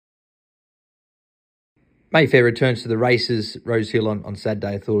Mayfair returns to the races. Rose Hill on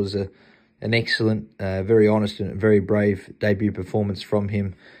Saturday, I thought was an excellent, very honest and very brave debut performance from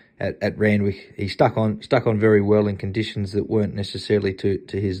him at Randwick. He stuck on very well in conditions that weren't necessarily to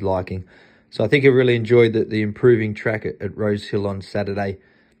his liking. So I think he really enjoyed the improving track at Rose Hill on Saturday.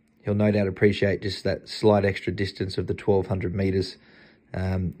 He'll no doubt appreciate just that slight extra distance of the 1,200 metres.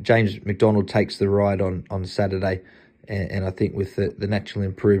 James McDonald takes the ride on Saturday, and I think with the natural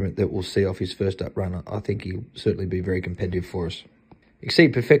improvement that we'll see off his first up run, I think he'll certainly be very competitive for us.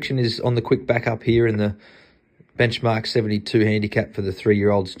 Exceed Perfection is on the quick back up here in the benchmark 72 handicap for the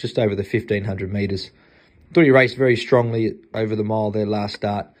 3-year-olds, just over the 1,500 metres. Thought he raced very strongly over the mile there last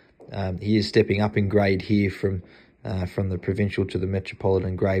start. He is stepping up in grade here from the provincial to the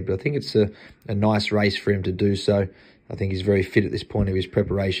metropolitan grade, but I think it's a nice race for him to do so. I think he's very fit at this point of his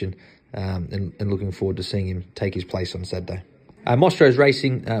preparation, and looking forward to seeing him take his place on Saturday. Mostro's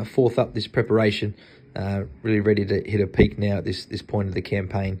racing fourth up this preparation, really ready to hit a peak now at this point of the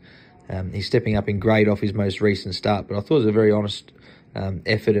campaign. He's stepping up in grade off his most recent start, but I thought it was a very honest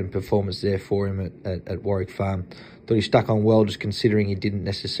effort and performance there for him at Warwick Farm. Thought he stuck on well, just considering he didn't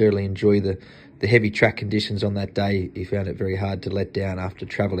necessarily enjoy the heavy track conditions on that day. He found it very hard to let down after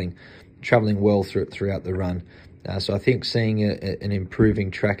travelling well throughout the run. So I think seeing an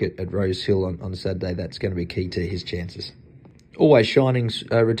improving track at Rose Hill on Saturday, that's going to be key to his chances. Always Shining's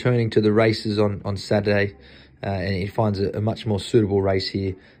returning to the races on Saturday, and he finds a much more suitable race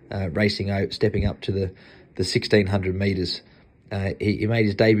here, stepping up to the 1,600 metres. He made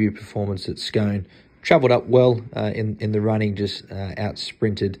his debut performance at Scone, travelled up well in the running, just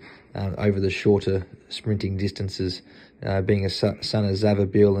out-sprinted over the shorter sprinting distances, being a son of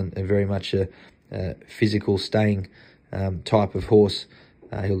Zavabil and very much a physical staying type of horse.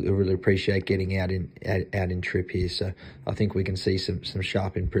 He'll really appreciate getting out in trip here. So I think we can see some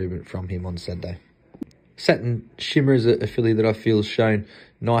sharp improvement from him on Saturday. Satin Shimmer is a filly that I feel has shown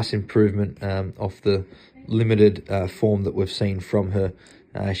nice improvement off the limited form that we've seen from her.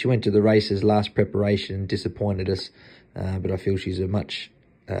 She went to the races last preparation and disappointed us, but I feel she's a much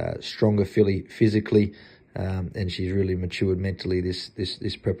stronger filly physically, and she's really matured mentally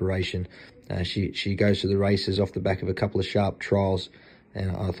this preparation. She goes to the races off the back of a couple of sharp trials, and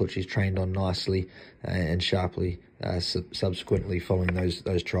I thought she's trained on nicely and sharply subsequently following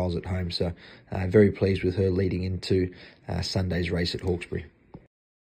those trials at home. So very pleased with her leading into Sunday's race at Hawkesbury.